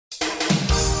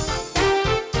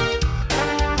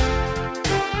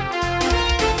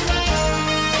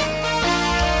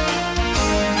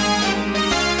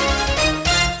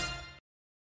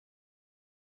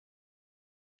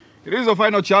It is the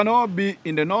final channel, be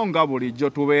in the nonga bulijjo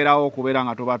tubeerawo okubeera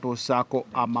nga tubatuusaako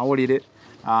amawulire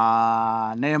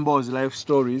n'emboozi life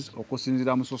stories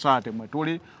okusinziira mu society mwe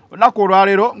tuli. Olunaku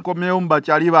olwaleero nkomyewo mu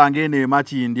bakyali bange eno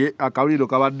emakindye akawuliro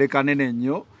kabadde kanene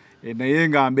nnyo naye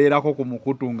nga mbeerako ku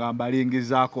mukutu nga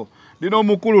mbalingizaako. Lino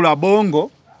omukulu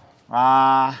Rabongo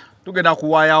tugenda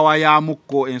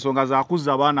kuwayawayamukko ensonga za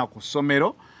kuzza abaana ku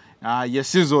ssomero ye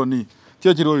season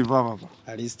kyekiri oliva baba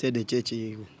alisted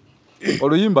kyekiriwo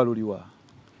oluyimba luliwa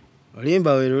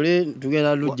oluyimba werule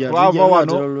tugenda lujja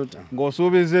wano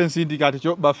ng'osuubiza ensinti kati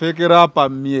kyo bafeekera apa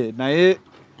mmye naye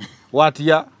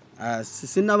watya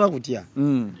sinaba kutya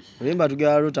oluyimba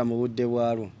tugenda luta mu budde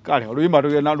bwalwo kale oluyimba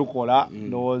tugenda lukola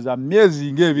ndowooza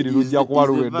myezi ng'ebiri lujja kuba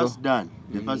luweddo.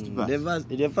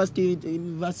 The first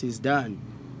verse is done.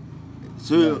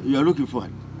 So you are looking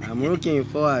forward? I'm looking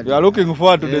forward. You are looking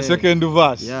forward to the second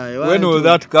verse? Yeah. When will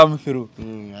that come through?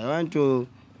 I want to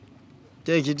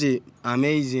take it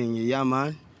amazing, yeah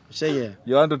man. Say yeah.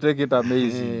 You want to take it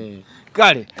amazing?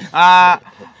 Kale.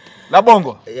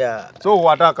 Rabongo. Yeah. So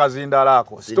wataka zinda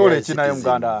lako. Story china yo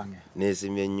muganda wange.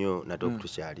 Nesimye nnyo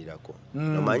n'okutukyalirako.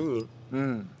 Omanyi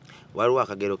waliwo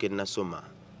akagero ke nasoma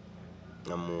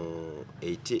mu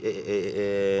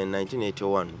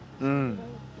 1981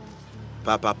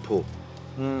 Papa Po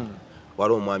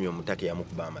waliwo omwami omutake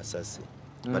yamukuba amasasi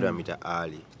bali bamuyita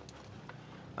Ali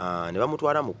ne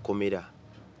bamutwala mu kkomera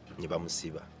ne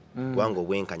bamusiba kubanga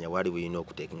obwenkanya wali bulina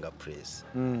okutekinga press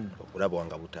okulaba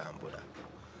wanga butambula.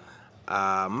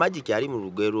 Magic ali mu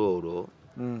lugero olwo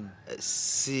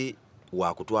si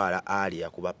wakutwala Ali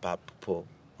yakuba Papa Po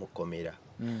mu kkomera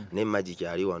ne Magic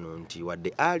ali wano nti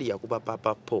wadde Ali yakuba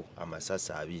Papa Po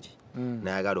amasasi abiri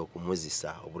nayagala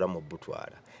okumuzisa obulamu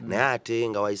butwala naye ate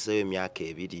nga wayiseyo emyaka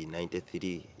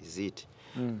 293 zit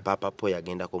Papa Po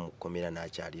yagendako mu kkomera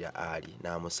n'akyalira Ali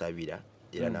n'amusabira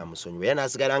era n'amusonyiwa era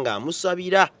n'asigala nga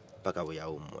amusabira paka bwe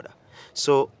yawummula.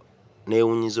 So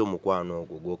neewunyiza omukwano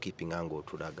ogwo gw'okipinga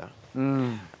ng'otulaga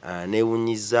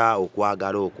neewunyiza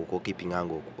okwagala okwo kw'okipinga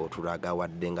ng'otulaga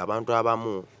wadde ng'abantu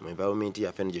abamu mu environment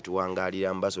yaffe ne gye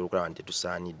tuwangaalira basobola okulaba nti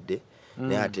tetusaanidde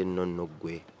naye ate nno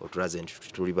ggwe otulaze nti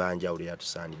tuli banjawulo era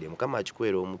tusaanidde. Mukama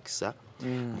akikwera omukisa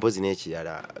mpozi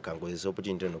n'ekirala kankozesa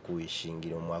opportunity eno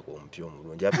kuwishingira omwaka omupya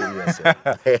omulungi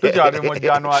tukyali mu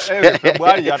January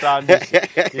February yatandise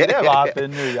ireba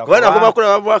happene ya kubona kuma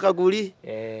kulaba mwaka guli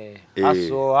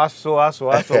aso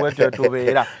wete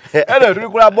tubeera ene tuli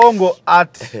kula Bongo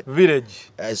at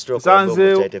village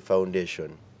Sanze Charity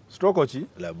Foundation Strokochi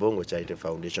Rabongo Charity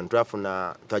Foundation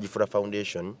twagifuna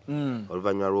foundation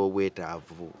oluvannyuma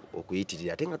lw'obwetaavu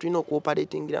okuyitirira ate nga tulina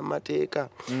okuoperatingira mu mateeka.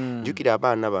 Jjukira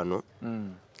abaana bano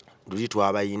luli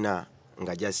twabayina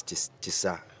nga just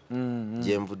kisa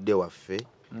gyenvudde waffe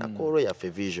nakoolo yaffe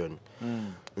vision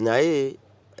naye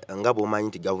nga bw'omanyi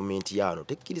nti gavumenti yaano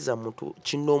tekkiriza muntu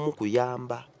kinoomu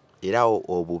kuyamba era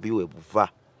obubi we buva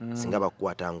singa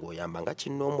bakukwata ng'oyamba nga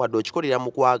kinoomu wadde okikolera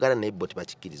mu kwagala naye bo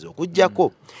tebakikkiriza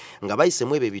okuggyako nga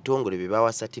bayisemu ebyo ebitongole bye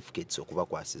bawa certificates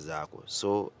okubakwasizaako.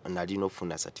 So nalina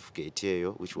okufuna certificate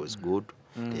eyo which was good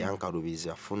eyankalubizi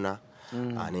afuna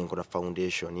n'enkola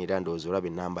foundation era ndowooza olaba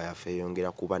ennamba yaffe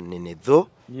eyongera kuba nnene tho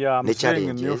ne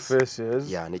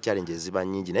challenges ziba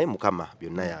nnyingi naye Mukama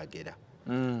byonna yagera.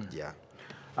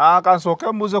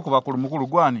 Kansooke mbuuze ku bakulu mukulu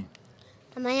gwani?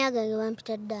 Amanya gange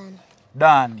bampita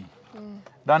Dani.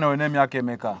 Dani olina emyaka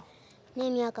emeka?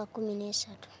 N'emyaka 13.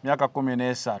 Myaka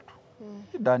 13.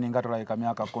 Dani nga tolabika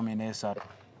myaka 13.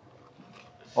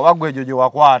 Oba gwe egyo gye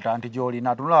wakwata nti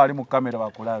gy'olina tunula wali mu kamera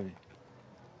bakulabe.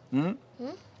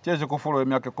 Kyeki kufulwa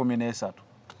emyaka 13?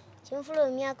 Kimfulwa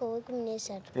emyaka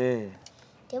 13.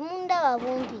 Temundaba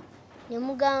bumpi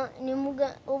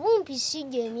nemuga obumpi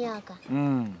sijja emyaka.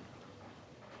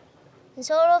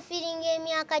 Nsobola ofiringa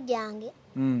emyaka gyange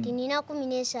tinina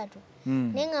 13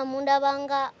 nenga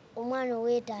mundabanga omwana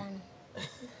ow'etaano.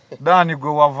 Dani gwe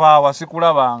wavaawa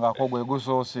sikulabangako gwe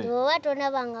gusoose. Oba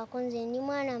tonabangako nze ndi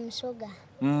mwana Musoga.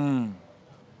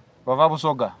 Wava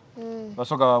Busoga?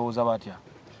 Basoga babuuza batya?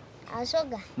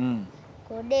 Asoga?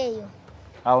 Kodeeyo.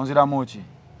 Awo nziramu ki?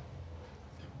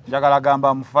 Njagala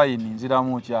gamba mufayini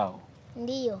nziramu ki awo?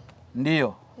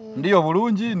 Ndiyo. Ndiyo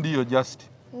bulungi ndiyo just?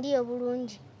 Ndiyo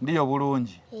bulungi. Ndiyo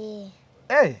bulungi?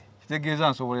 Kitegeeza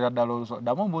nsobolera ddala oluso.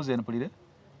 Ddamu mbuuze mpulire?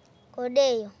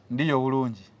 Kodeeyo. Ndiyo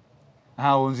bulungi.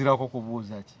 Awo nzirako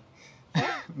kubuuza ki?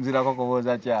 Nzirako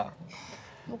kubuuza ki awo?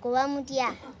 Mukuba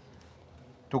mutya?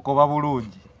 Tukoba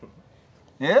bulungi.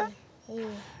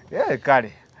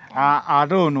 Kale.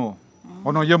 Ate ono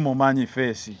ye mumanyi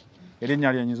feesi.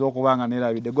 Erinnya lyenyiza okuba nga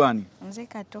neerabidde gwani? Nze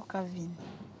Kato Kavin.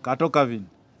 Kato Kavin?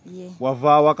 Ye.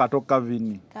 Wavaawa Kato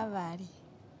Kavin? Kabaali.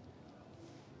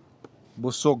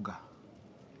 Busoga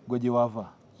gwe giwava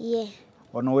Ye.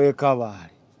 wano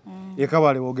w'Ekabale.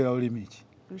 Ekabale boogera olulimi ki?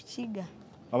 Lukiga.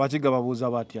 Abakiga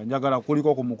babuuza batya? Njagala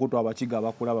kuliko ku mukutu abakiga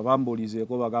bakulaba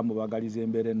bambuulizeeko bagamba bagaliza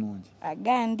embeera ennungi.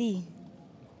 Agandi.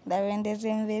 Ndabendeza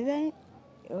embeera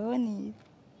oni.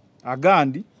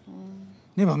 Agandi?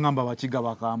 Ne bangamba abakiga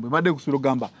bakambwe. Badde kusula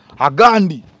gamba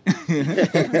agandi.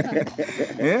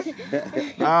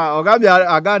 Ogambye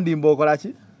agandi mbokola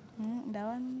ki?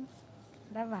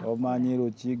 Ndaba. Omanyi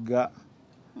Lukiga.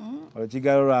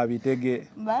 Olukiga lwa bitege.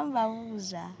 Bamba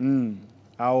buuza.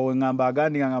 Awo ngamba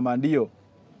agandi ngamba ndiyo.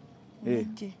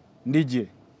 Ndije.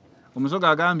 Omusoga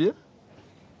agambye?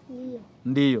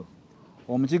 Ndiyo.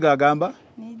 Omukiga agamba?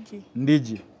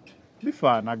 Ndije.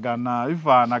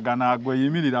 Bifaanagana gwe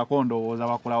yimirirako ndowooza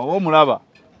bakulaba omulaba.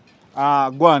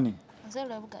 Gwani? Nze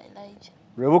Rebuka Elijah.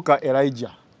 Rebuka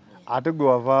Elijah. Ate gwe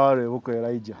wava Rebuka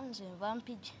Elijah? Nze nva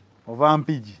Mpigi. Ova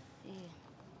Mpigi?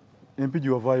 Empigi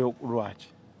wavaayo lwaki?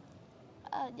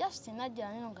 Just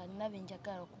najja neno nga nina bye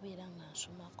njagala okubeera nga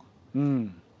nsomako.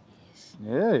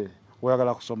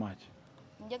 Oyagala kusoma ki?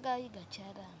 Njagala yiga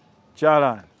kyalaani.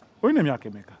 Kyalaani? Olina emyaka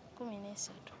emeka? 13.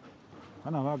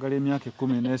 Bana baagala emyaka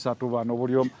 13 bano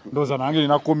buli omu. Ndowooza nange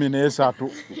nina 13.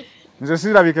 Nze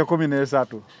sirabike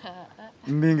 13.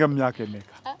 Ndinga mu myaka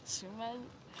emeka? Simanyi.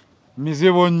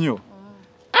 Mizibu nnyo.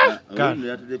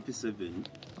 Yatudde P7.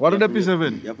 Watudde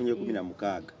P7? Yafunye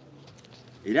 16.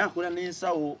 Era akola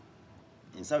n'ensawo.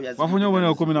 Ensawo yazimba. Wafunye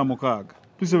obubonero 16.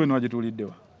 P7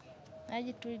 wagituliddewa?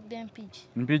 Nagitulidde Mpigi.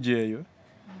 Mpigi eyo?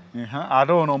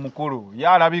 Ate ono omukulu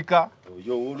yalabika.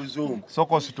 Oyo w'oluzungu.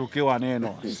 Soko situke wano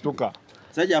eno. Situka.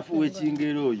 Sajja afuwa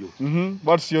ekingero oyo.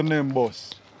 What's your name,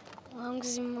 boss?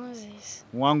 Wanguzi Moses.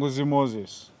 Wanguzi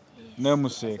Moses.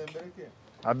 Namesake.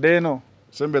 Adeno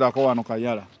semberako wano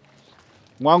kayala.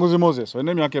 Wanguzi Moses,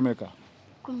 olina emyaka emeka?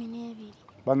 12.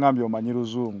 Bangambye omanyi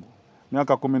luzungu.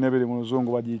 Myaka 12 mu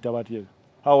luzungu bagiyita batya?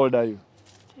 How old are you?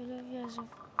 12 years old.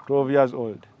 12 years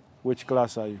old. Which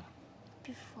class are you?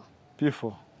 P4.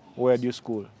 P4. Where do you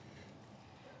school?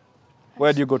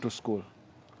 Where do you go to school?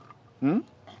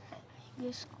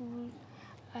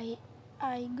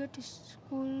 I go to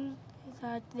school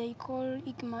that they call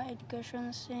Ikma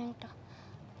Education Center.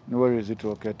 Where is it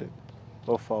located?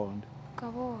 Or found?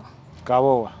 Kaboa.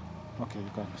 Kaboa. Okay,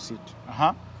 you can sit.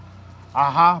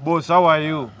 Boss, how are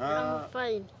you? I'm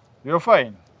fine. You're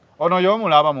fine. Ono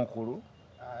y'omulaba mukulu?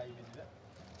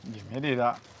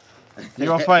 Yimirira.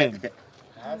 You're fine.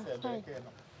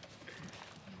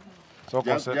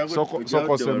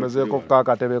 Soko sembezeeko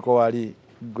kakatebeko wali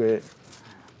gwe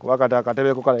kuba kati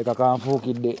akatebeko kaleka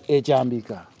kanfuukidde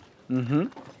ekyambika.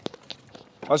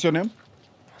 What's your name?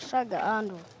 Kasaga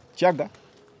Andrew. Chaga?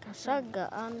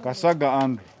 Kasaga Andrew. Kasaga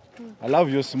Andrew. I love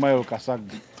your smile,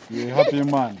 Kasaga. You're a happy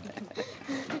man.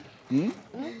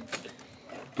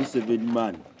 P7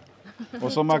 man.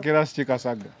 Osoma kirasi ki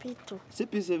Kasaga? P2. Si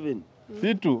P7.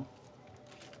 P2?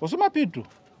 Osoma P2?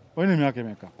 Olina emyaka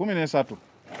emeka? 13?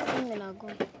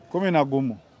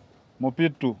 11. Mu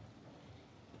P2?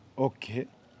 Okay.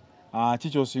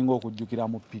 Kiki osinga okujjukira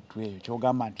mu P2 eyo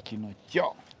kyogamba nti kino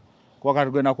kyo kuba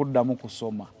kati gwenda kuddamu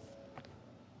kusoma?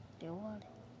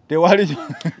 Tewali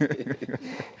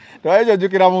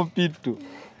kyojjukira mu P2?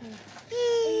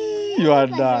 You are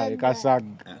die,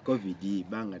 Kasaga. COVID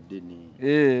banga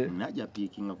ddene. Najja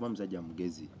piikinga kuba musajja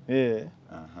mugezi.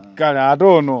 Kale ate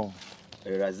ono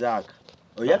Razak.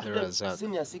 Oyatudde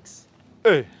senior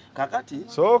 6. Kakati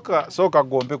sooka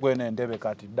gompe kwene entebe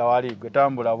kati dawali gwe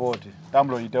tambula booti.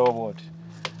 Tambula oyitewo booti.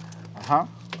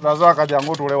 Razak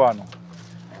jangu tule wano.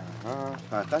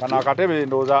 Kana akatebe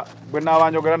ndowooza bwe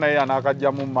naabanjogera naye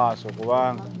anaakajja mu maaso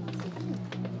kubanga.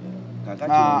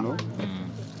 Kakati ono.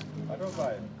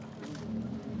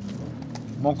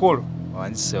 Mukulu.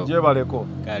 Wanso. Jebaleko.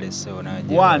 Kale so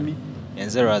naje. Wani?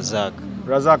 Enze Razak.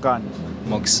 Razak ani?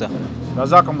 Mokisa.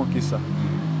 Razak Mokisa.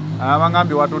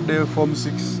 Abangambye watudde form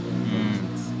 6.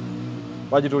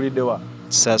 Wagitulidde wa?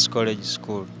 Sas College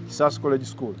School. Sas College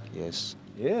School? Yes.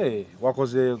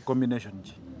 Wakoze combination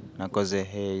ki? Nakoze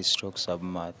Hey stroke sub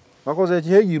math. Wakoze ki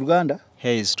Hey Uganda?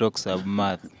 Hey stroke sub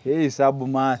math. Hey sub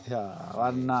math.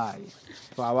 Wanai.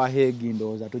 Aba Hegi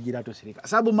ndowooza tugira tusirika.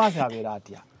 Sub math abeera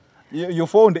atya? You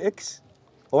found X?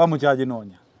 Oba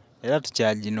mukyaginonya? Era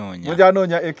tukyaginoonya.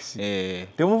 Mukyanoonya X?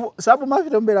 Sub math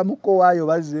tembeera muko waayo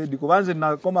bazedi kubanze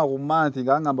nakoma ku month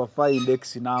nga ngamba find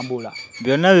X nambula.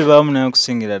 Byonna bibaamu naye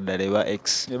okusingira ddala eba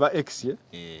X. Eba X ye?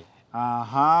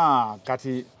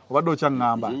 Kati obadde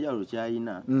okyaŋŋamba. Enjalo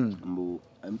kyayina mbu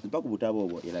mpa ku butabo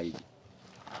obwo Elijah.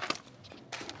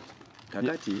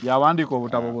 Kakati yawandiika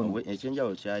obutabo buno.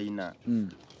 Ekyenjalo kyayina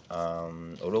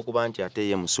olw'okuba nti ate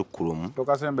ye musukkulumu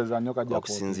tokasembeza nnyo kajja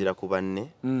okusinziira ku banne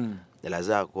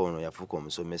elazaako ono yafuuka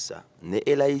omusomesa ne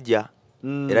Elijah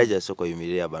yasooka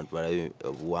oyimirire abantu balabe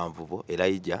obuwanvu bwo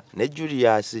Elijah ne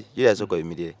Julius sooka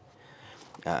oyimirire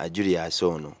Julius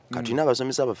ono katulina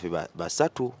abasomesa baffe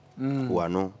basatu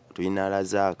wano tulina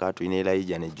Lazaka tulina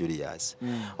Elijah ne Julius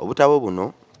obutabo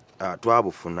buno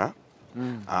twabufuna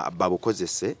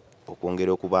babukozese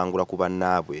okwongera okubangula ku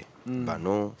bannaabwe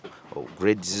bano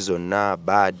grades zonna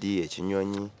baadi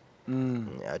ekinyonyi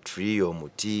tree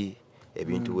omuti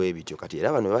ebintu bwebityo kati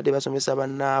era bano badde basomesa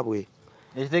bannaabwe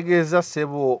ekitegeeza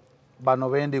ssebo bano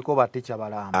bendiko baticha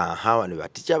balamba bano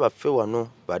baticha baffe wano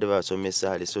badde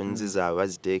basomesa lessons zaabwe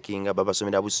baziteekinga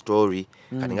babasomera bu story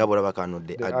kati nga bolaba kano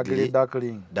the ugly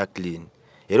duckling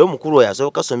era omukulu oyo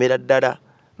asooka somera ddala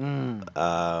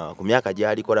ku myaka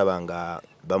gy'aliko laba nga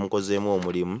bamukozeemu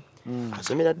omulimu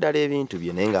asomera ddala ebintu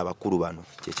bye naye ng'abakulu bano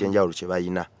kyekyenjawulo kye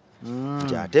balina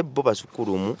nti ate bo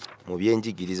basukulumu mu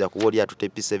byenjigiriza kuba oli atudde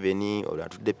P7 oli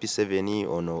atudde P7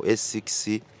 ono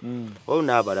S6 oli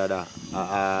n'abalala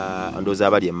ndowooza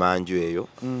abali emanju eyo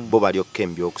bo bali okka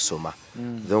ebyokusoma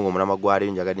nga omulamwa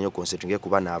gwaleero njagadde nnyo konsentinge ku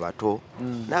baana abato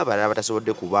n'abalala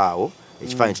batasobodde kubaawo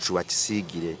ekifaananyi kituwa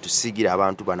tusiigire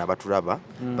abantu bano abatulaba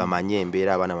bamanye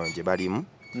embeera abaana bano gye balimu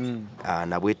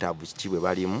na bwetaavu kiki bwe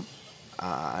balimu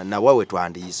nawa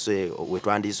wetwandiise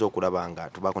okulaba nga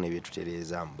tubaako ne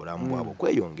byetutereeza mu bulamu bwabwe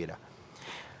okweyongera.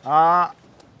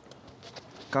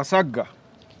 Kasagga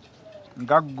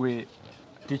nga ggwe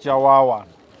tica waawano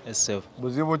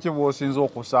buzibu ki bw'osinza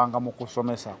okusanga mu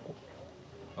kusomesako?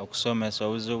 Okusomesa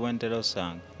obuzibu bwentera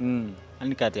osanga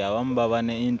ani kati abamu baba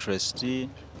ne interest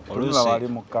olusi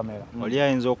mu kamera oli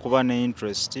ayinza okuba ne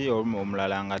interest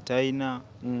omulala nga talina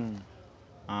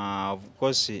of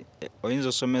course oyinza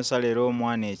osomesa leero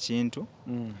omwana ekintu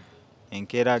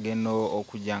enkeera agenda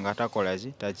okujja nga takola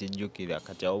ki takijjukira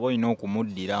kati oba olina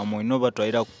okumuddiramu olina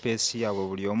obatwalira ku peesi yaabwe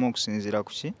buli omu okusinziira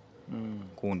ku ki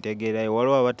ku ntegeera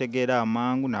waliwo abategeera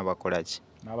amangu n'abakola ki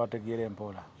n'abategeera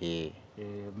empola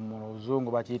mu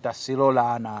luzungu bakiyita slow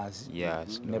learners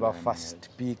ne ba fast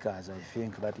speakers. I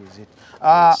think that is it.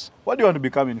 What do you want to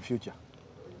become in future?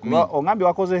 Ongambye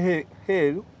wakoze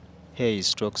Hey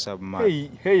stroke submath.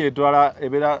 Hey etwala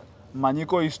ebera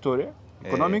manyiko history,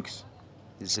 economics,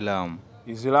 Islam,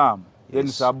 then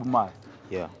submath.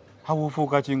 Yeah. How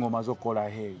ufuka chingoma zokola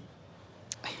hey?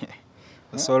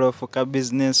 Solo fuka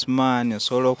businessman,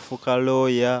 solo fuka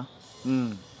lawyer.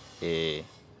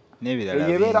 Nebirala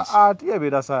bingi. Ebera art,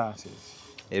 ebera sciences.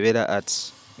 Ebera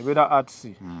arts.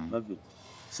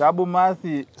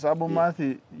 Submath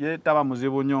ye taba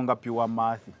muzibu nnyo nga pure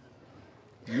math.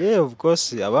 Yeah, of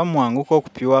course, abamwanguka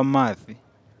okupiwa math.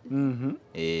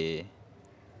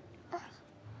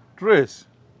 Trace.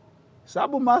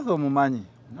 Submath omumanyi.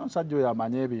 N'omusajja oyo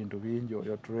amanye ebintu bingi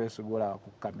oyo Trace gola ku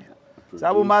kamera.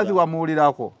 Submath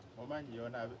wamuwulirako. Omanyi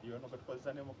yona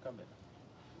katukozesa ne mu kamera.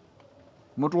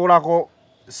 Mutuulako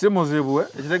si muzibu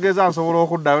ekitegeeza nsobola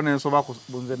okuddayo n'ensoba ku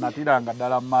bunze natiranga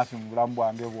ddala math mu bulamu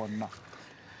bwange bwonna.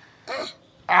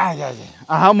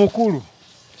 Aha mukulu.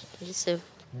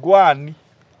 Gwani.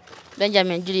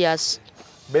 Benjamin Julius.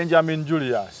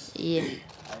 Yeah.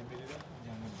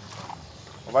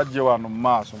 Obajje wano mu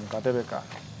maaso mu katebe ka.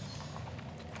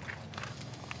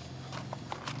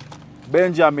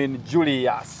 Benjamin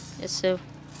Julius. Yes, sir.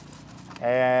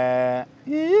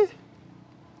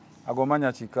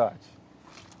 Agomanya kikaaki.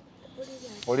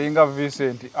 Olinga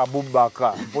Vincent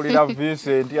Abubakar. Mpulira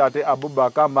Vincent ate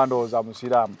Abubakar mbandowooza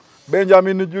musiraamu.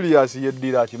 Benjamin Julius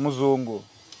yeddira ki muzungu.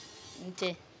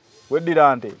 Nte.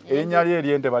 Weddira nte. Erinnya lye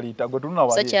ery'ente baliyita gwe tulina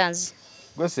wali. Sekyanzi.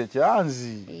 Gwe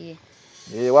Sekyanzi.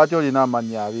 Waki olina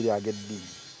amannya abiri ag'eddiini?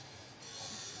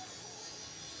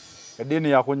 Eddiini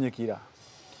yakunyikira.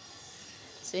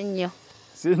 Si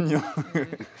nnyo.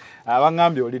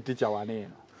 Abangambye oli tica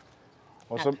waneeno.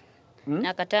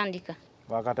 Nakatandika.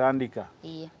 Wakatandika?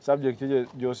 Subject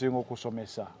gy'osinga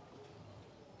okusomesa?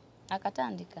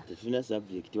 Akatandika. Tufuna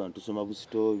subject wano tusoma bu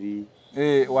story.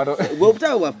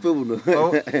 Obutabo bwaffe buno.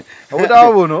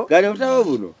 Obutabo buno? Kati obutabo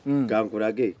buno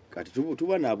kankulage kati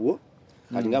tuba nabwo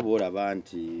kati nga bw'olaba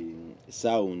nti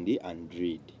sound and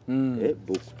read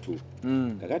book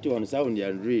 2 kakati wano sound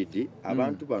and read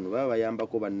abantu bano baba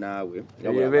bayambako bannaabwe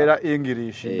ebeera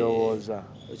English ndowooza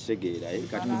okitegeera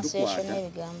kati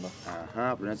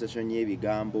tukwata pronunciation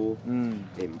y'ebigambo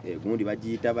gundi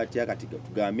bagiyita batya kati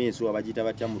tugambe ensuwa bagiyita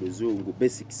batya mu luzungu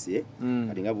basics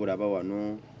kati nga bw'olaba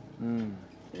wano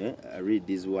read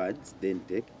these words then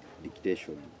take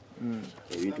dictation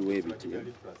ebintu webiti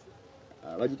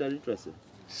bagiyita literacy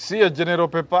si a general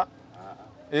paper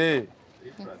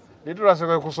literacy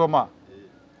kwe kusoma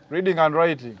Reading and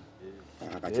writing.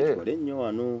 Akakikole nnyo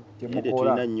wano era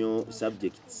tulina nnyo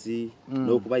subjects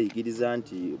n'okubayigiriza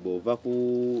nti bw'ova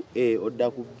ku A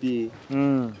odda ku B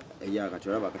eya kati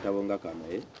olaba akatabo nga kano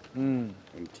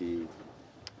nti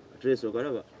address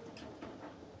okalaba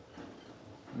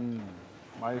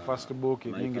my first book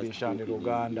in English and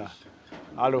Luganda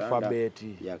alphabet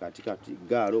ya katikati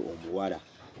gaalo omuwala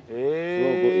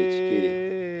frogo ekikere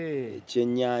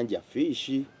ekyennyanja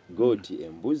fish goat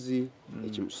embuzi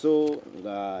so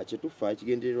nga kyetufa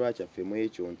ekigendererwa kyaffe mu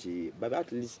ekyo nti baba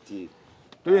at least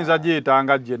tuyinza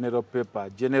giyitanga general paper,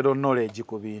 general knowledge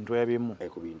ku bintu ebimu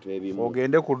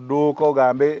ogende ku dduuka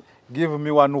ogambe give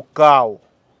me one cow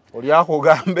oli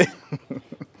akugambe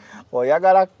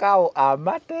oyagala cow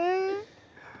amate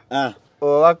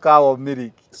oba cow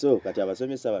milk. So kati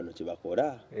abasomesa bano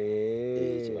kyebakola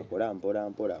kyebakola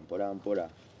mpola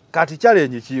kati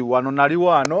challenge ki wano nali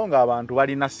wano ng'abantu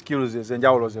balina skills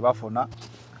ez'enjawulo ze bafuna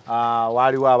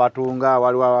waliwo abatunga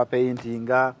waliwo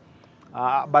abapaintinga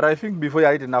but I think before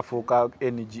yali tenafuuka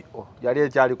NGO yali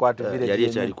ekyali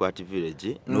kwat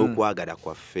village n'okwagala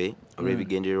kwaffe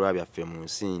olw'ebigendererwa byaffe mu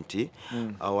nsi nti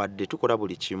wadde tukola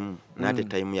buli kimu n'ate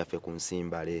time yaffe ku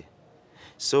nsimbale.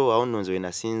 So awo nno nze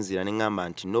wenasinzira ne ngamba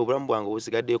nti n'obulamu bwange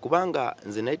obusigadde kubanga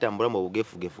nze nayita mu bulamu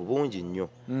obugefugefu bungi nnyo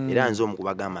era nze omu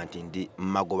kubagamba nti ndi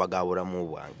magoba ga bulamu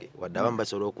bwange wadde abamu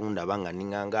basobola okundaba nga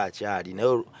ninganga akyali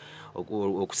naye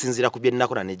okusinziira ku bye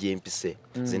nnakola ne gye mpise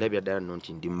nze ndabira ddala nno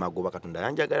nti ndi mu magoba Katonda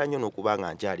yanjagala nnyo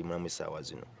n'okubanga nkyali mulamu essaawa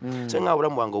zino. So nga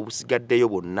obulamu bwange obusigaddeyo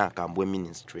bwonna kambwe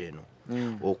ministry eno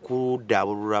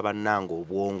okuddaabulula bannange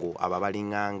obwongo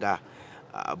ababalinganga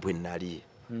bwe nnali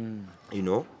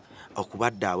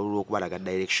okubaddaabulula okubalaga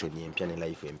direction empya ne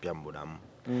life empya mu bulamu.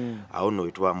 Awo nno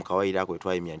mu kawaida ako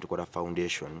wetwayimya ntukola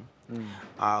foundation.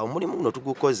 Omulimu guno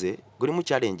tugukoze gulimu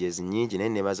challenges nnyingi naye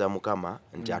nebaza Mukama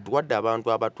nti atuwadde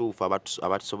abantu abatuufu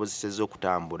abatusobozesezza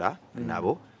okutambula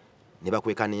nabo ne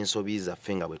bakweka n'ensobi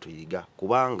zaffe nga bwe tuyiga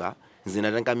kubanga nze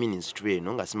natandika ministry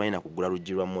eno nga simanyi na kugula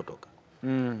luggi lwa mmotoka.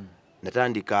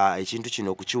 Natandika ekintu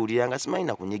kino okukiwulira nga simanyi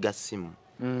na kunyiga ssimu.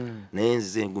 Naye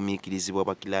nzize ngumiikirizibwa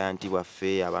bakilayanti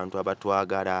bwaffe abantu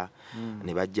abatwagala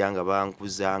ne bajja nga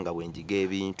bankuza nga bwenjiga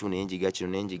ebintu nenjiga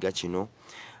kino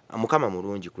Mukama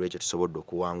mulungi ku ekyo tusobodde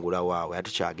okuwangula waawe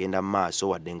atukyagenda mu maaso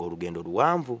wadde ng'olugendo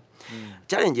luwanvu.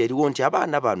 Challenge eriwo nti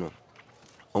abaana bano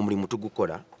omulimu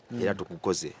tugukola era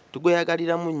tugukoze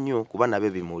tugweyagaliramu nnyo kuba nabe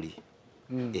bimuli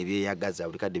ebyeyagaza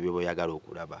buli kadde by'oyagala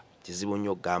okulaba kizibu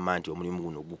nnyo okugamba nti omulimu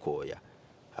guno gukooya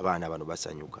abaana bano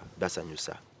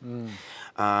basanyusa.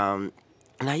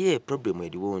 Naye problem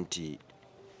eriwo nti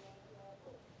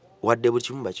wadde buli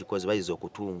kimu bakikoze bayiza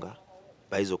okutunga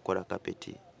bayiza okukola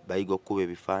kapeti bayiga okukuba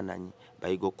ebifaananyi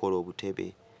bayiga okukola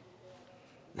obutebe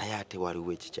naye ate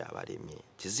waliwo ekikyabalemye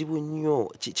kizibu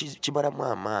nnyo kibalamu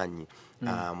amaanyi.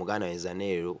 Muganda wenza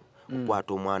neero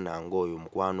okukwata omwana ng'oyo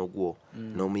mukwano gwo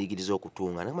n'omuyigiriza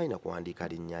okutunga namanyi na kuwandiika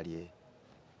linnya lye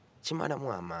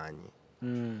kimalamu amaanyi.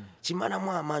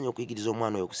 Kimalamu amaanyi okuyigiriza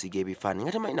omwana oyo okusiga ebifaananyi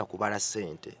nga tamanyi na kubala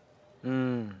ssente.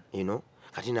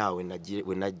 Kati naawe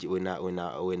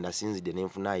wenasinzidde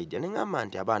nenfuna idea ne ngamba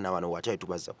nti abaana bano wakyali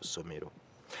tubazza ku ssomero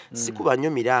sikuba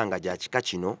nnyo miranga gya kika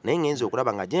kino naye ngenza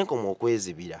okulaba nga gyenkoma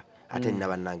okwezibira ate nina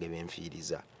bannange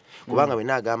benfiiriza kubanga bwe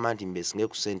naagamba nti mbeesinge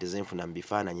ku ssente zenfuna mu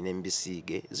bifaananyi ne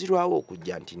mbisiige zirwawo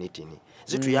okujja ntinitini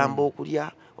zituyamba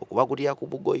okulya okubagulira ku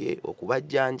bugoye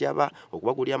okubajjanjaba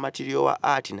okubagulira material wa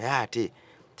art naye ate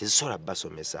tezisobola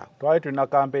basomesa. Twali tulina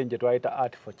campaign gye twayita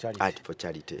art for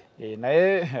charity.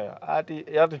 Naye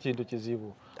ati kintu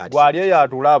kizibu gwali eyo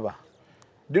atulaba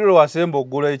diro wasemba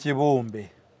oggula ekibumbe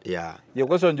ye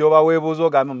question gyoba weebuuza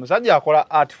ogambe omusajja akola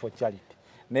art for charity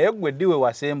naye gwe ddiwe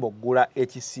wasemba oggula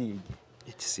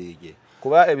ekisiige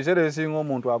kuba ebiseera ebisinga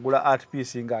omuntu agula art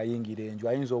piece ng'ayingira enju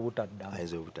ayinza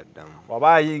obutaddamu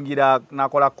waba ayingira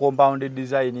nakola compound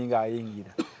design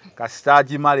ng'ayingira kasita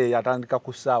agimala yatandika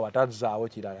ku ssaawa tazaawo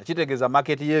kirala kitegeeza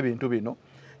market y'ebintu bino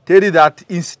teri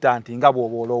that instant nga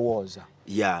bw'oba olowooza.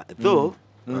 Though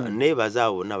neebaza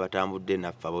abo bonna batambudde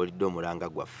naffe abawulidde omulanga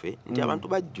gwaffe nti abantu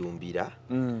bajjumbira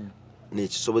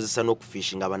nekisobozesa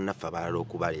n'okufishinga bannaffe abalala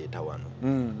okubaleeta wano.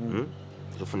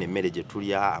 Tufuna emmere gye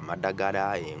tulya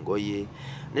amadagala engoye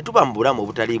ne tuba mu bulamu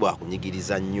obutali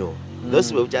bwakunyigiriza nnyo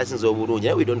those bwe bukyasinza obulungi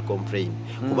naye we don't complain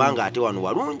kubanga ate wano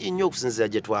walungi nnyo okusinzira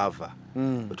gye twava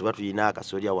bwe tuba tulina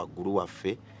akasolya waggulu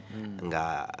waffe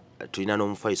nga tulina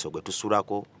n'omufaliso gwe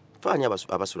tusulako faanya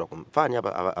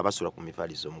abasula ku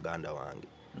mifaliso muganda wange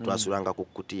twasulanga ku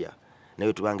kkutiya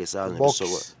naye bwe tubanga essaawa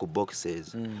ku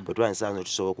boxes bwe tubanga essaawa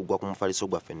tusobola okugwa ku mufaliso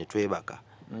gwaffe ne twebaka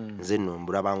nze nno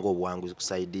mbulabanga obuwanguzi ku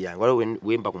saidi yange waliwo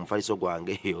wemba ku mufaliso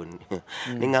gwange eyo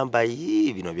neŋŋamba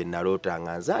bino bye naloota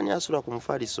nga nze ani asula ku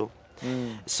mufaliso.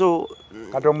 So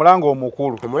kati omulango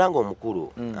omukulu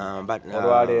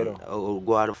olwaleero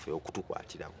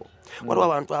okutukwatirako waliwo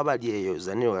abantu abali eyo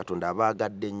zaniro Katonda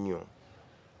abaagadde nnyo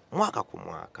mwaka ku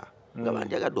mwaka nga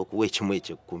bandyagadde okuwa ekimu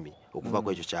eky'ekkumi okuva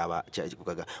ku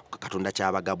ekyo Katonda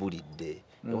kyabagabulidde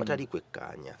watali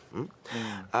kwekkaanya.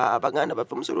 Abaganda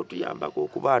baffe musobola otuyambako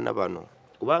ku baana bano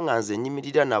kubanga nze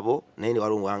nnyimirira nabo naye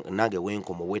waliwo nange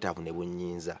wenkomo obwetaavu ne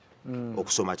bunnyinza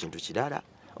okusoma kintu kirala.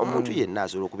 Omuntu yenna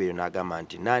asobola okubeera n'agamba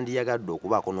nti nandiyagadde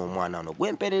okubaako n'omwana ono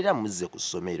gwemperera muzze ku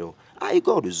ssomero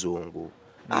ayiga oluzungu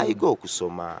ayiga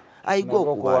okusoma ayiga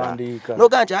okubala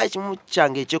noga nti kimu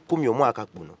kyange eky'ekkumi omwaka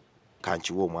guno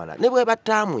kankiwa omwana ne bwe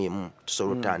bataamu emu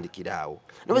tusobola otandikiraawo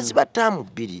ne bwe ziba ttaamu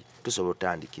bbiri tusobola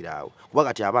otandikiraawo kuba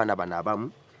kati abaana bano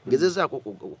abamu ngezezaako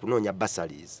okunoonya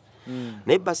basalis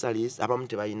naye basalis abamu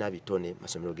tebalina bitone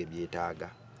masomero ge byetaaga.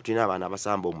 Tulina abaana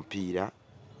abasamba omupiira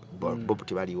bo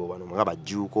tebaliwo wano nga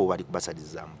bajjuuko bali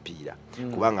kubasaliza mupiira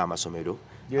kubanga amasomero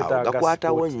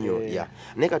gakwatawo nnyo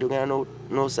naye kati ogenda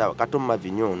n'osaba Katomma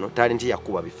Vinyono talenti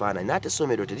yakuba bifaananyi naate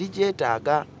essomero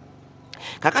terigyetaaga.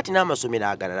 Kakati n'amasomero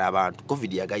agalala abantu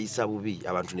covid yagayisa bubi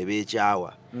abantu ne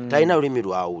beekyawa talina lulimi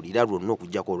lwawulira lwonna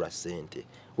okuggyako olwa ssente.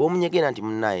 Womunyegera nti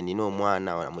munnaye nina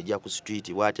omwana amujja ku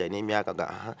street bw'ati alina emyaka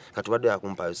katubadde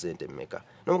yakumpayo ssente mmeka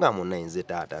nomugamba munnaye nze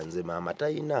taata nze maama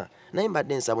talina naye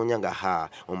mbadde nsaba onyanga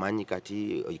omanyi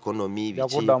kati economy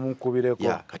biki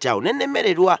kati awo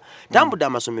nennemererwa tambudde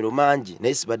amasomero mangi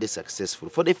naye sibadde successful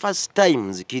for the first time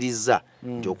nzikiriza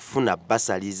nti okufuna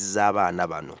basalizi z'abaana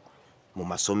bano mu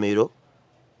masomero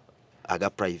aga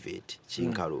private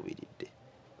kinkaluubiridde.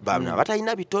 Bamna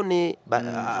batalina bitone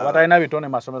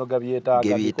masomero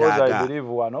gabyetaaga because I believe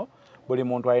wano buli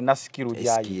muntu alina skill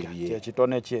gyayiga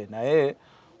ekitone kye naye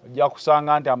ojja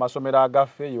kusanga nti amasomero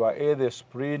agaffe you are either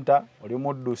sprinter oli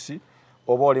muddusi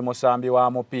oba oli musambi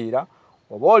wa mupiira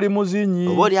oba oli muzinyi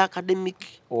oba oli academic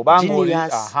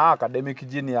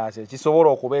genius ekisobola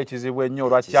okuba ekizibu ennyo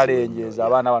olwa challenges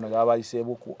abaana bano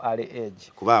babayiseebu ku early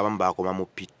age kuba abamu bakoma mu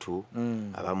pitu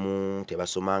abamu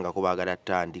tebasomangako baagala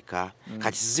ttandika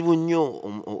kati kizibu nnyo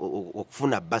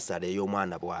okufuna basale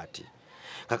ey'omwana bw'ati.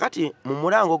 Kakati mu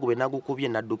mulango gwe nagukubye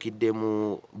naddukidde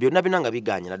mu byonna binanga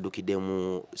biganye naddukidde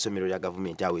mu ssomero lya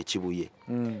gavumenti awo ekibuye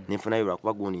nenfunayo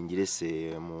lwakuba gundi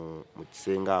njirese mu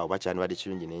kisenga awo bakyani badde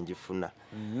kirungi nenjifuna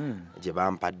gye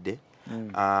bampadde.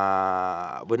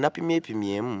 Bwe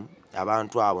napimyemu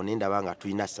abantu abo nendaba nga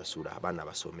tulina sasula abaana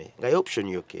basome nga option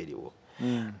yokka eriwo.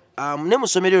 Ne mu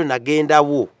ssomero eryo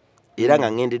nagendawo era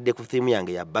nga ngendedde ku theme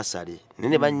yange ya basale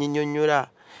nene bannyinyonnyola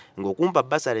ng'okumpa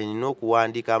basale nina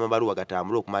okuwandiika amabaluwa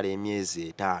gatambula okumala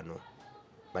emyezi 5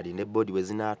 balinde boodi bwe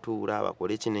zinaatuula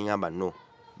bakole kinengamba no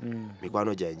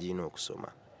mikwano gyange girina okusoma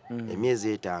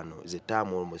emyezi 5 ze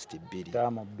ttaamu almost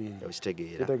 2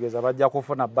 okitegeeza bajja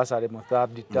kufuna basale mu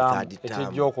third term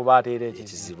ekijja okuba ate era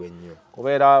ekizibu ennyo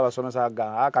kubeera abasomesa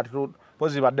kati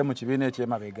pozi badde mu kibiina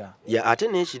ekyemabega ate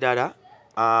n'ekirala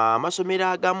amasomero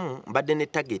agamu mbadde ne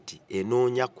target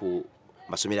enoonya ku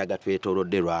masomero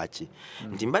agatwetoolodde lwaki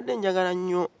nti mbadde njagala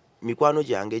nnyo mikwano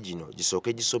gyange gino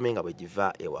gisooke gisome nga bwe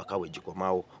giva ewaka bwe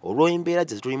gikomawo olw'embeera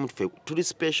gye tulimu tuli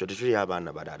special tetuli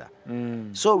abaana balala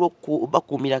so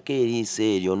olw'okubakuumirako eriiso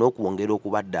eryo n'okwongera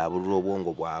okubaddaabulula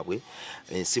obwongo bwabwe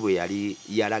ensi bwe yali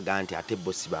yalaga nti ate bo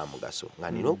si ba mugaso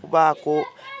nga nina okubaako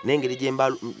n'engeri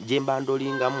gye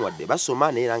mbandolingamu wadde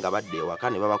basoma naye era nga badde ewaka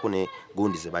ne babako ne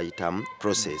gundi ze bayitamu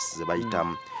process ze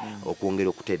bayitamu okwongera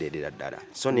okutereerera ddala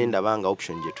so ne ndaba nga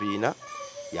option gye tulina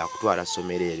yakutwala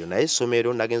ssomero eryo naye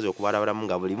essomero nagenza okubalabalamu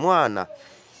nga buli mwana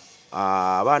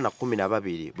abaana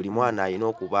 12 buli mwana alina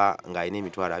okuba ng'alina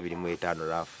emitwalo 25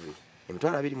 rafuli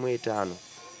emitwalo 25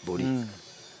 buli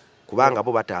kubanga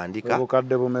bo batandika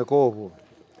obukadde bumeka obwo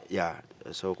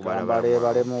so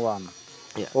okubalemu wano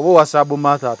oba wasabu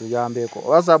matha atuyambeko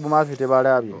oba sabu mafi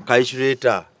tebalabye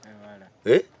calculator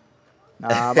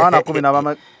abaana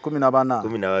 12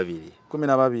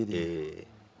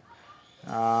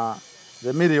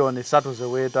 the million 3 ze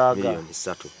weetaaga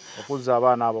okuzza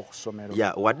abaana abo ku ssomero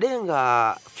wadde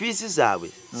nga fees zaabwe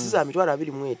si za mitwalo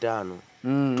 25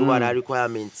 tubala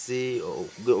requirements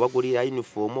bagulira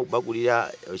uniform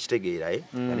bagulira ekitegeera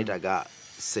nga neetaaga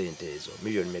ssente ezo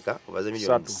million meka oba ze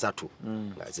million 3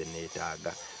 nga ze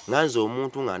neetaaga nganze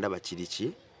omuntu nga ndaba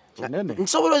kiriki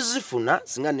nsobola zifuna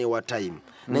singa newa time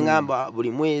nengamba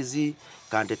buli mwezi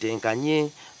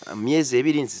kantetenkanye myezi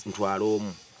 2 ntwala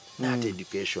omu that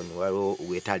education waliwo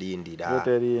wetalindira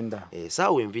Wetelinda.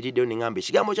 saawa enviriddeyo neŋŋamba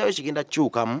ekigambo kyayo kigenda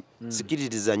kukyukamu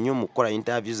sikiririza nnyo mu kukola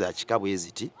interview za kika bwe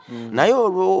ziti naye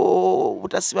olwo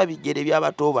butasiba bigere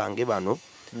by'abato bange bano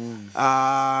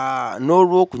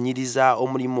n'olw'okunyiriza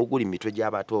omulimu oguli mitwe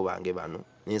gy'abato bange bano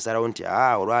nensalawo nti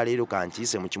olwaleero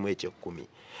kankiise mu kimu eky'ekkumi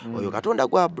oyo Katonda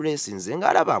gwa blessinze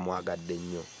ng'alaba amwagadde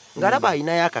nnyo ng'alaba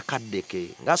alinayo akakadde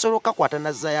ke ng'asobola okukakwata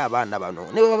nazzayo abaana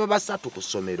bano ne bwe baba basatu ku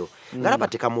ssomero ng'alaba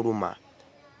tekamuluma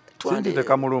Sinti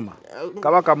tekamuluma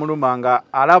kaba kamuluma nga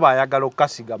alaba ayagala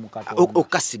okukasiga mu Katonda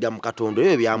okukasiga mu Katonda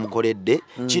ebyo byamukoledde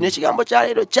kino ekigambo kya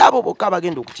leero kyabo bokka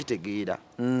bagenda okukitegeera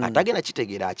atagenda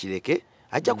kitegeera akireke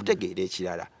ajja kutegeera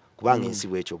ekirala kubanga ensi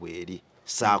bwekyo bweri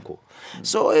saako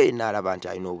so n'alaba nti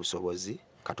alina obusobozi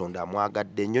Katonda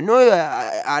amwagadde nnyo n'oyo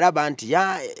alaba nti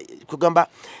kugamba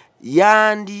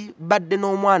yandi badde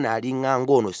n'omwana alinga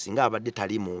ng'ono singa abadde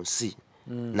tali mu nsi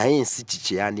naye ensi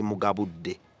kiki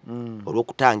yandimugabudde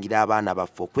olw'okutangira abaana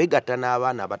baffe okwegatta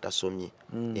n'abaana abatasomye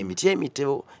emiti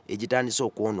emitewo egitandise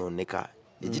okwonooneka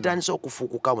egitandise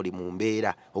okufuukuka buli mu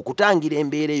mbeera okutangira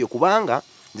embeera eyo kubanga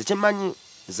nze kyemmanyi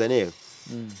Zanero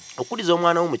okuliza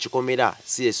omwana wo mu kikomera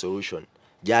si a solution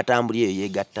gy'atambulira eyo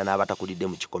yeegatta n'abatakulidde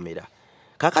mu kikomera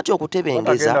kakati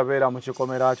okutebengeza beera mu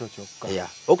kikomera kyo kyokka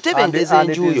okutebengeza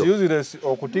enjuuyo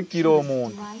okutikkira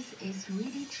omuntu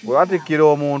bwe batikkira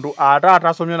omuntu ate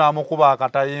atasomye n'amukuba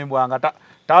akatayimbwa nga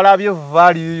talabye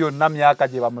value yonna myaka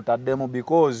gye bamutaddemu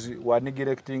because wa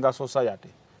neglecting society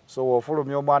so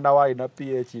ofulumya omwana wa alina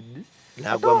PhD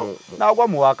n'agwa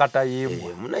mu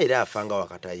wakatayimbwa muna era afanga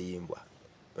wakatayimbwa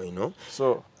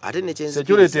so ate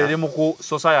security eri mu ku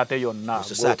society yonna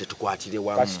society tukwatire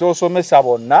wamu kasita osomesa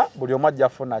bonna buli omu ajja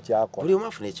afuna kyakola buli omu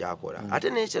afuna ekyakola ate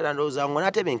n'ekirala ndowooza ngo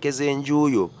natebenkeza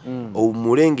enjuuyo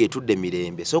omulenge etudde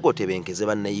mirembe sooka otebenkeze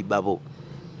bannayibabo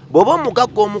bw'oba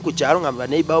omugagga omu ku kyalo nga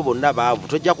bannayibabo bonna baavu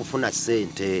tojja kufuna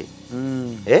ssente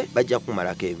bajja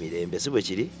kumalako emirembe si bwe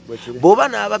kiri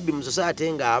bw'oba n'ababbi mu society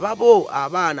nga ababo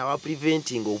abaana ba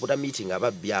preventing obutamiitinga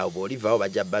ababbi abo bw'olivaawo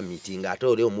bajja bamiitinga ate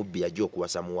oli omubbi yajja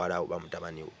okuwasa muwala oba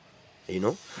mutabani we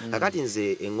kakati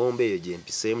nze eŋŋombe eyo gye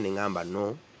mpiseemu ne ŋŋamba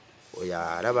no oyo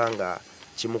alaba nga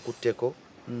kimukutteko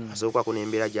asookako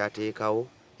n'embeera gy'ateekawo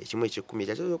ekimu eky'ekkumi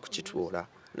kyatoza okukitwala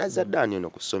nazadde ani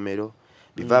ono ku ssomero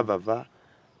bivaavava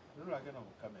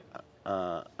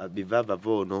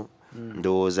ono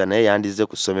ndowooza naye yandize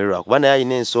ku ssomero lwakuba naye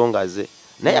alina ensonga ze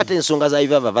naye ate ensonga za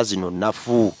bivaavava zino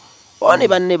nnafu one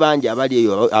banne bangi abali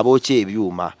eyo abookya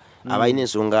ebyuma abalina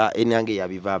ensonga enange ya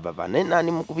bivaavava naye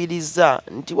nani mukubiriza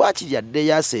nti waakiri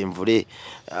addeyo asenvule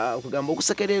okugamba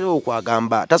okusekerera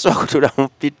okwagamba tasobola kutuula mu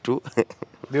pittu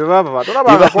bivaavava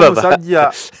tolabangako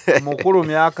omusajja mukulu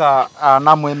myaka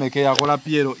 40 yakola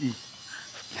PLE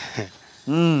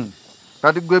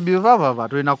kati gwe bivaavava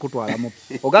tulina kutwalamu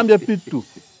ogambye pittu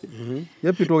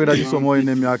ye pittu ogenda kisoma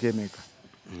olina emyaka emeka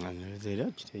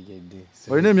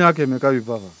olina emyaka emeka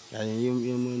bivaavava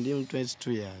ndi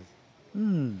 22 years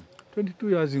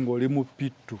 22 years ng'oli mu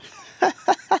pittu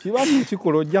kiba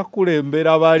nekikola ojja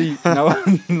kulembera bali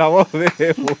nabo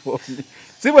beewo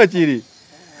si bwe kiri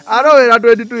ate obeera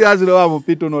 22 years loba mu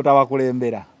pittu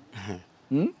n'otabakulembera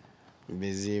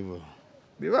bizibu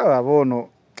bivaavava ono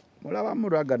mulaba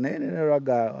muraga naye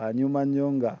neraga anyuma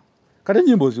nnyo nga kati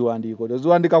ennyimba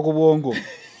oziwandiika ku bwongo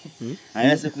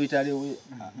ayase kuitale we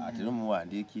ate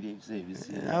nomuwandiikira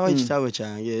ebiseera awo ekitabo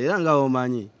kyange era nga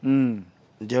omanyi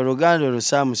nti oluganda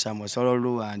olusaamusaamu osobola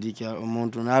oluwandiika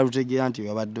omuntu n'alutegeera nti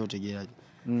wabadde otegeera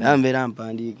era mbeera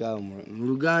mpandiika mu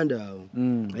luganda awo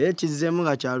naye ekizzeemu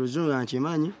nga kya luzungu nga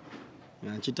nkimanyi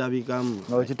nga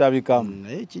nkitabikamu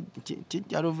naye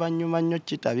kijja luvannyuma nnyo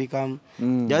kitabikamu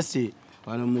jasi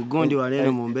wano mugundi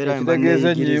waleero mu mbeera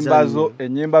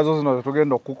ennyimba zo zino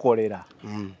zetugenda okukolera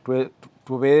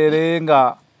tubeere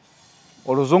nga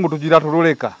oluzungu tugira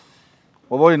tululeka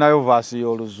oba olinayo vaasi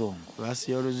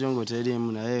y'oluzungu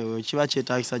teriimu naye kiba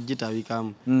kyetaagisa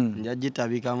gitabikamu nja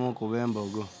gitabikamu okuba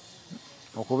embogo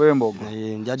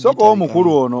soka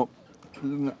omukulu ono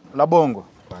Rabongo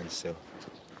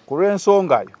ku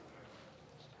lw'ensonga yo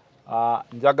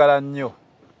njagala nnyo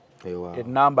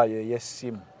ennamba yo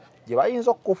ey'essimu gye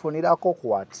bayinza okukufunirako ku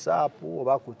WhatsApp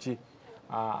oba kuki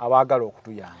abaagala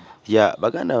okutuyamba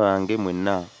baganda bange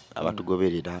mwenna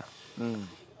abatugoberera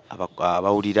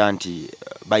abawulira nti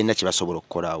balina kye basobola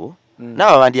okukolaawo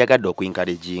naabo bandiyagadde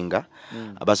okuinkalejinga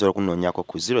abasobola okunoonyako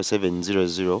ku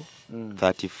 0700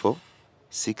 34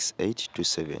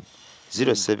 6827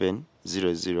 0700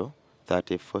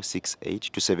 34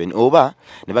 6827 oba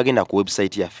ne bagenda ku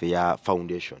website yaffe ya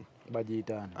foundation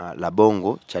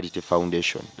Rabongo Charity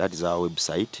Foundation. That is our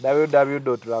website.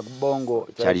 www.rabongo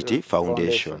Charity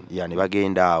Foundation. Ne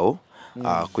bagenda awo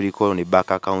kuliko ne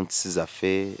back accounts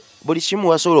zaffe buli kimu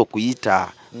wasobola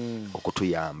okuyita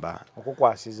okutuyamba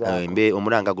okukwasiza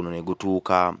omulanga guno ne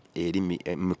gutuuka eri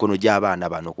mikono gy'abaana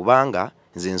bano kubanga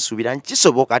nze nsuubira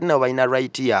nkisoboka ate nabo balina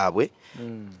right yaabwe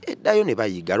eddayo ne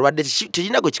bayiga lwadde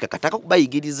tekirina gwe kikakataka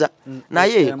kubayigiriza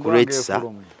naye kuretsa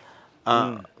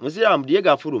muziramu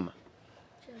Diego afuluma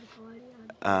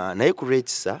naye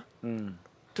kuretsa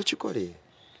tukikole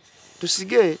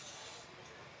tusige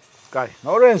kale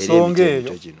n'olw'ensonga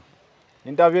eyo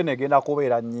interview negenda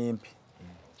kubeera nnyimpi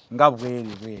nga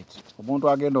bweti omuntu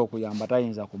agenda okuyamba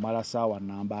tayinza kumala ssaawa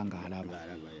namba ng'alaba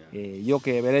yo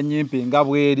kebeere nnyimpi nga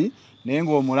bweri naye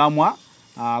ng'omulamwa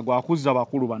gwakuzza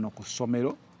bakulu bano ku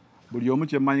ssomero buli omu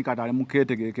kyemmanyi kati ali mu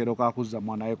keetegeekero kakuzza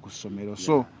mwana we ku ssomero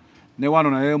so ne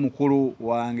wano naye mukulu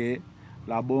wange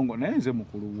Rabongo naye nze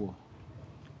mukulu wo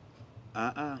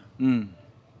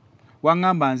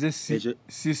waŋŋamba nze si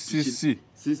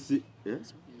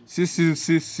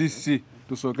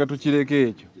tusooke tukireke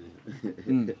ekyo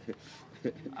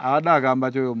abadde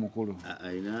agamba kyoyo mukulu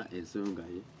alina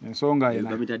ensonga ye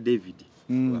bamita David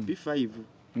wa P5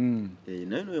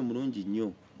 naye noyo mulungi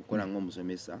nnyo mukola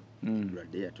ng'omusomesa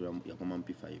lwadde yakoma mu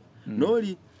P5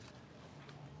 n'oli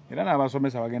era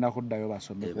n'abasomesa bagenda kuddayo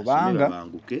basome kubanga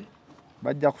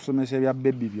bajja kusomesa ebya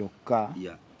bebi byokka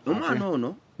omwana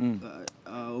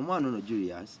ono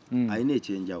Julius alina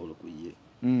ekyenjawulo ku ye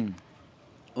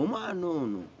omwana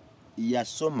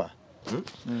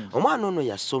ono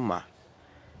yasoma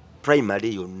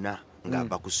primary yonna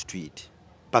ng'ava ku street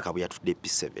paka bwe yatudde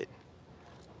P7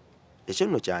 ekyo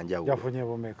nno kyanjawulo yafunye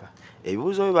bumeka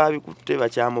ebibuuzo bye baabikutte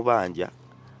bakyamubanja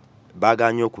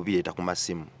baaganye okubireeta ku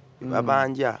masimu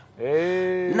babanja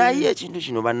naye ekintu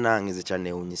kino bannange nze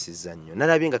kyanneewunyisizza nnyo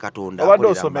nalabye nga Katonda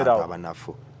akolera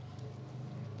abanafu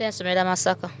nsomera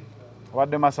Masaka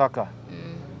obadde Masaka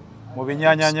mu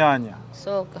binyaanyanya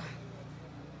sooka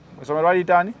essomero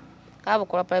waliyitaani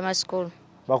Kabukola primary school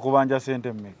bakubanja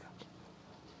sente mmeka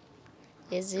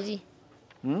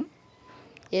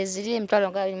eziri emitwalo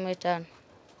nga 25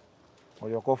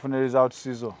 olyoka ofuna result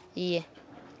sizo iye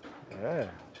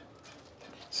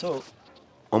so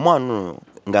omwana ono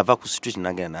ng'ava ku street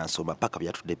nagenda nansoma paka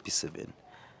byatudde P7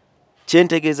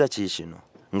 kyentegeeza kino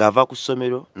ng'ava ku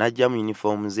ssomero n'ajja mu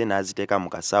uniform ze n'aziteeka mu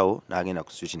kasawo n'agenda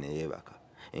ku street neyeebaka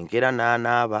enkeera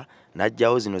n'anaaba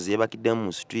n'ajjawo zino zeebakiddemu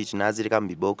mu street n'azireka mu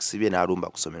bibookisi bye n'alumba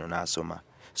ku ssomero n'asoma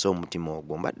so omutima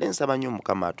ogwo mbadde nsaba nnyo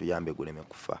Mukama atuyambe guleme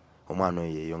kufa omwana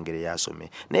oyo yeeyongere yasome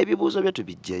n'ebibuuzo bye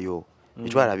tubiggyeyo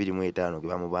mitwalo 25 ge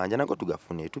bamubanja nako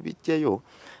tugafune tubiggyeyo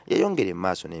yeeyongere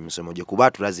maaso n'emisomo gye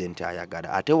kuba tulaze nti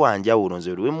ayagala ate wanjawulo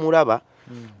nze lwe mulaba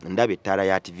ndaba ettaala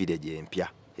ya village empya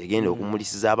egenda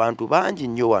okumulisiza abantu bangi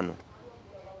nnyo wano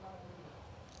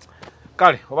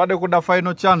kale obadde kudda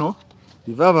final channel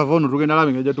livava vono tugenda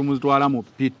labi ngeje tumuzitwala mu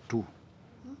P2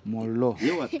 mullo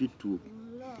yewa P2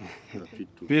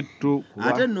 P2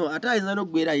 ate no atayinza no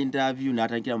gwera interview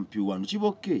n'atandikira mu P1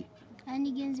 kibokke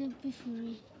andigenze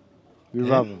P3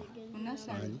 livava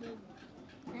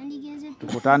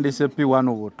tukutandise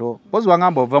P1 buto pozi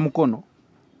wangamba ova mukono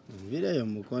vireyo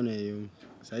mukono eyo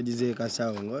saidi ze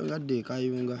kasawo ngadde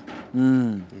kayunga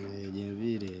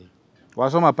jenvire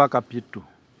wasoma paka P2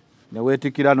 ne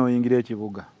wetikira noyingira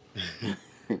ekibuga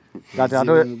kati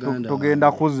ate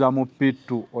tugenda kuzza mu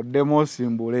P2 oddemu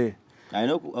osimbule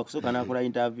alina okusooka nakola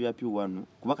interview ya P1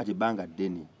 kuba kati banga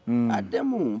ddene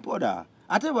addemu mpola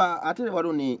ate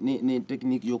waliwo ne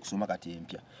tekiniki y'okusoma kati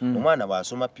empya omwana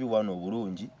bw'asoma P1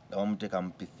 obulungi nga bamuteeka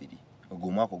mu P3 ogwo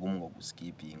omwaka ogumu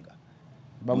ng'ogusikipinga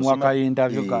bamuwaka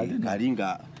interview kali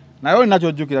nga naye olina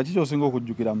kyojjukira kiki osinga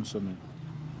okujjukira mu ssomero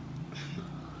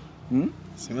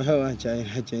simala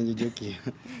wankyalina kyenjijjukira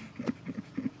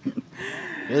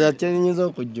era kyenyinza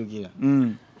okujjukira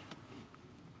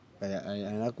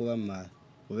alina kuba maaso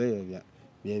kuba ebyo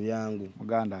byebyangu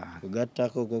muganda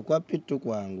kugattako kwa P2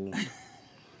 kwangu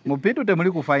mu P2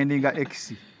 temuli kufindinga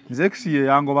X nze X ye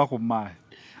yangoba ku maaso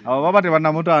abo baba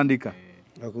tebannamutandika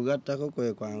okugattako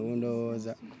kwe kwangu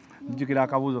ndowooza njukira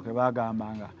akabuuzo ke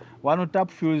bagambanga one tap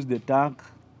fills the tank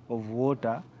of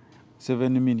water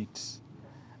 7 minutes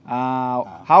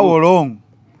how long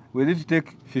will it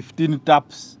take 15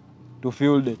 taps to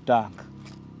fill the tank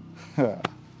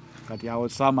kati awo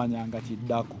samanyanga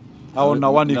kiddako awo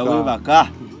nawanika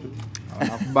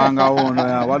nakubanga ono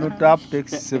ya one tap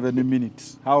takes 7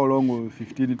 minutes how long will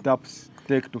 15 taps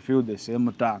take to fill the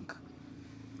same tank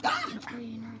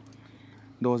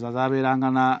ndowooza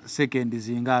zabeeranga na sekendi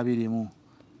zinga 20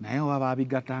 naye waba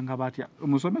abigattanga batya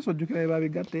omusomesa ojjukira bye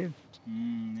babigatte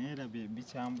Era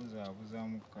bikyambuzabuza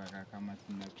mu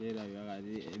kakamatina keera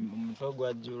byali omuto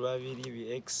gwajjulwa biri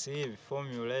bi X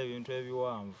formula ebintu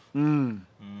ebiwanvu.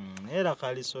 Era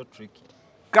kali so tricky.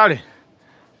 Kale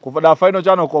kuva da final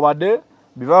channel ko badde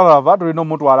bivava tulina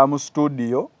omutwala mu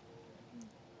studio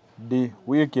di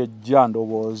week ejja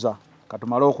ndowooza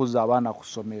katumala okuzza abaana ku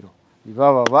Somero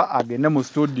bivava agende mu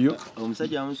studio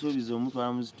omusajja amusuubiza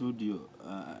omutwala mu studio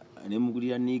ne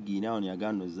mugulira nigi nawo ne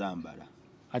yagano zambala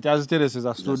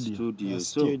akyazitereseza studio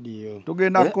studio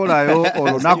tugenda kukolayo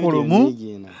olunaku lumu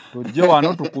tujje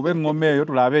wano tukube engoma eyo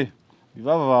tulabe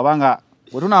bivava babanga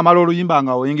bwe tunaamala oluyimba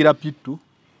nga oyingira pittu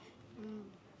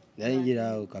yayingira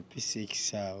awo kapisi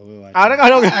ekisaawo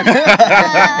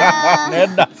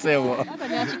nedda sebo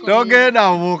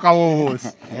togenda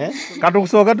mukawowosi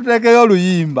katukusooka tuteekeyo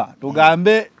oluyimba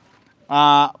tugambe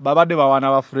babadde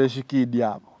bawana ba fresh kid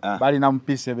abo balina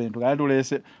mupisa ebintu tugambe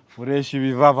tuleese fresh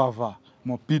bivavava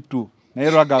mu pitu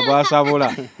naye lwaga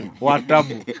gwasabula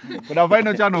watabu kuna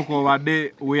final channel ko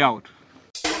badde we out